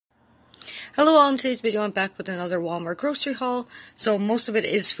Hello, on today's video I'm back with another Walmart grocery haul. So most of it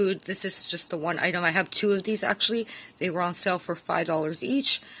is food. This is just the one item. I have two of these actually. They were on sale for $5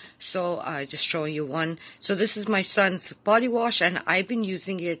 each. So just showing you one. So this is my son's body wash and I've been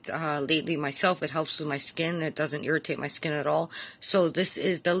using it lately myself. It helps with my skin. It doesn't irritate my skin at all. So this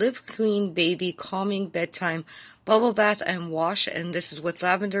is the Live Clean Baby Calming Bedtime Bubble Bath and Wash, and this is with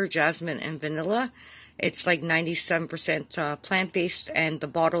lavender, jasmine, and vanilla. It's like 97% plant-based, and the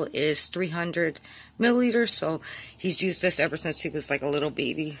bottle is 300 milliliters. So he's used this ever since he was like a little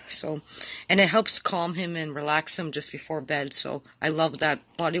baby. So, and it helps calm him and relax him just before bed. So I love that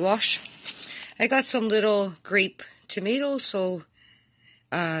body wash. I got some little grape tomatoes. So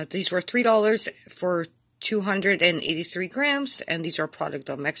these were $3 for 283 grams, and these are a product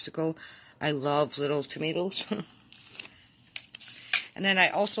of Mexico. I love little tomatoes. And then I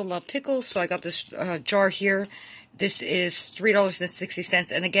also love pickles, so I got this jar here. This is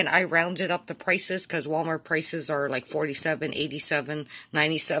 $3.60. And again, I rounded up the prices because Walmart prices are like $47, $87,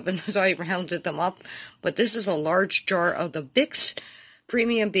 $97. So I rounded them up. But this is a large jar of the Vicks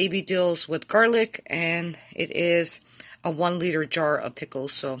Premium Baby Deals with garlic. And it is a 1-liter jar of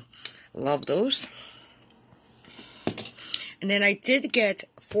pickles. So love those. And then I did get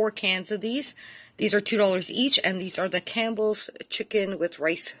 4 cans of these. These are $2 each, and these are the Campbell's chicken with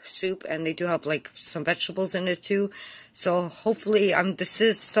rice soup, and they do have like some vegetables in it too. So hopefully, this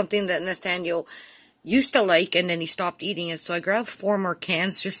is something that Nathaniel used to like, and then he stopped eating it. So I grabbed 4 more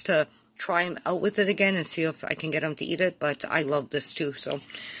cans just to try him out with it again and see if I can get him to eat it. But I love this too, so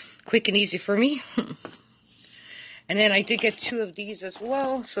quick and easy for me. And then I did get 2 of these as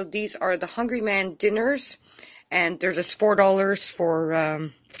well. So these are the Hungry Man dinners, and they're just $4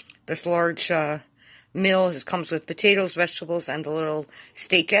 for this large meal. It comes with potatoes, vegetables, and the little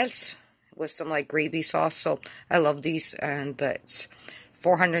steakettes with some like gravy sauce. So I love these, and it's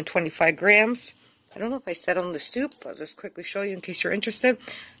 425 grams. I don't know if I said on the soup. I'll just quickly show you in case you're interested.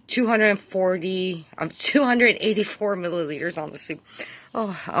 284 milliliters on the soup.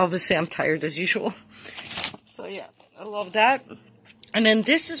 Oh, obviously I'm tired as usual. So yeah, I love that. And then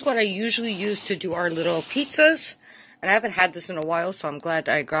this is what I usually use to do our little pizzas. And I haven't had this in a while, so I'm glad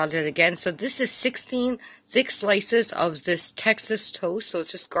I got it again. So this is 16 thick slices of this Texas toast. So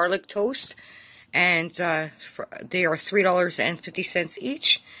it's just garlic toast. And they are $3.50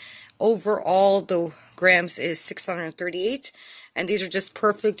 each. Overall, the grams is 638. And these are just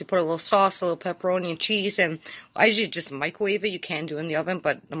perfect to put a little sauce, a little pepperoni and cheese. And I usually just microwave it. You can do it in the oven,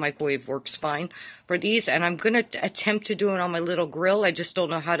 but the microwave works fine for these. And I'm going to attempt to do it on my little grill. I just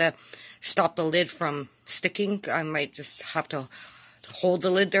don't know how to stop the lid from sticking. I might just have to hold the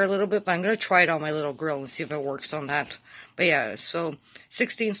lid there a little bit, but I'm going to try it on my little grill and see if it works on that. But yeah, so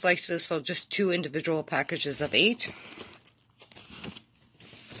 16 slices, so just 2 individual packages of 8.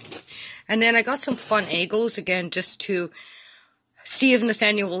 And then I got some fun Eggos, again, just to see if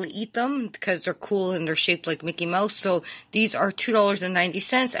Nathaniel will eat them, because they're cool and they're shaped like Mickey Mouse. So these are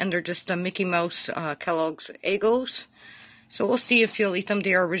 $2.90, and they're just a Mickey Mouse Kellogg's Eggos. So we'll see if he'll eat them.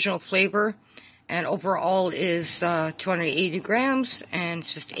 They are original flavor, and overall is 280 grams, and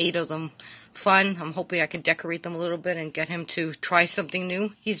it's just 8 of them. Fun. I'm hoping I can decorate them a little bit and get him to try something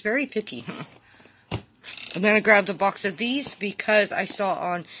new. He's very picky. I'm going to grab the box of these because I saw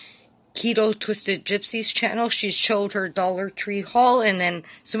on Keto Twisted Gypsy's channel, she showed her Dollar Tree haul, and then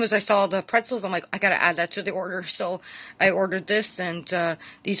as soon as I saw the pretzels, I'm like, I gotta add that to the order. So I ordered this, and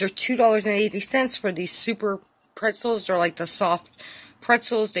these are $2.80 for these super pretzels. They're like the soft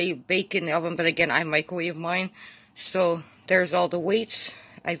pretzels. They bake in the oven, but again, I microwave mine. So there's all the weights.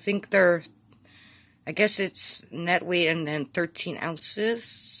 I think I guess it's net weight and then 13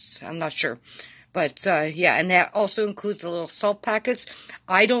 ounces. I'm not sure. But, yeah, and that also includes the little salt packets.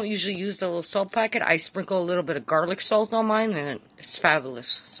 I don't usually use the little salt packet. I sprinkle a little bit of garlic salt on mine, and it's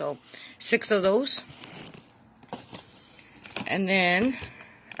fabulous. So, 6 of those. And then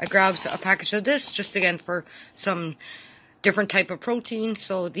I grabbed a package of this, just again for some different type of protein.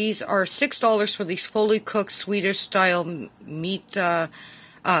 So, these are $6 for these fully cooked Swedish-style beef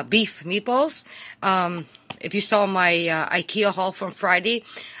meatballs. If you saw my IKEA haul from Friday,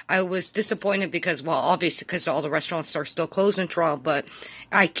 I was disappointed because, well, obviously because all the restaurants are still closed in Toronto, but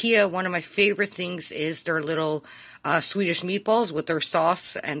IKEA, one of my favorite things is their little Swedish meatballs with their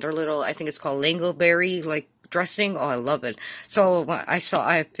sauce and their little, I think it's called lingonberry, like, dressing. Oh, I love it. So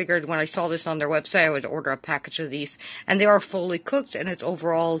I figured when I saw this on their website, I would order a package of these, and they are fully cooked, and it's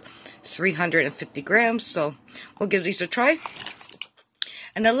overall 350 grams, so we'll give these a try.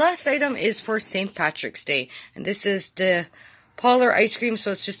 And the last item is for St. Patrick's Day. And this is the Polar ice cream.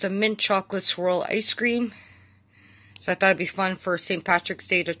 So it's just a mint chocolate swirl ice cream. So I thought it'd be fun for St. Patrick's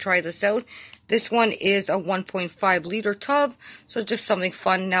Day to try this out. This one is a 1.5 liter tub, so just something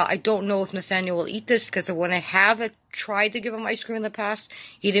fun. Now, I don't know if Nathaniel will eat this, because when I have tried to give him ice cream in the past,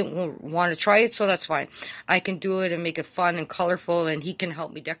 he didn't want to try it, so that's fine. I can do it and make it fun and colorful, and he can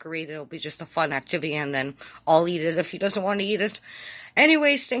help me decorate it. It'll be just a fun activity, and then I'll eat it if he doesn't want to eat it.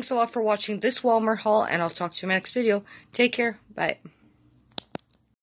 Anyways, thanks a lot for watching this Walmart haul, and I'll talk to you in my next video. Take care. Bye.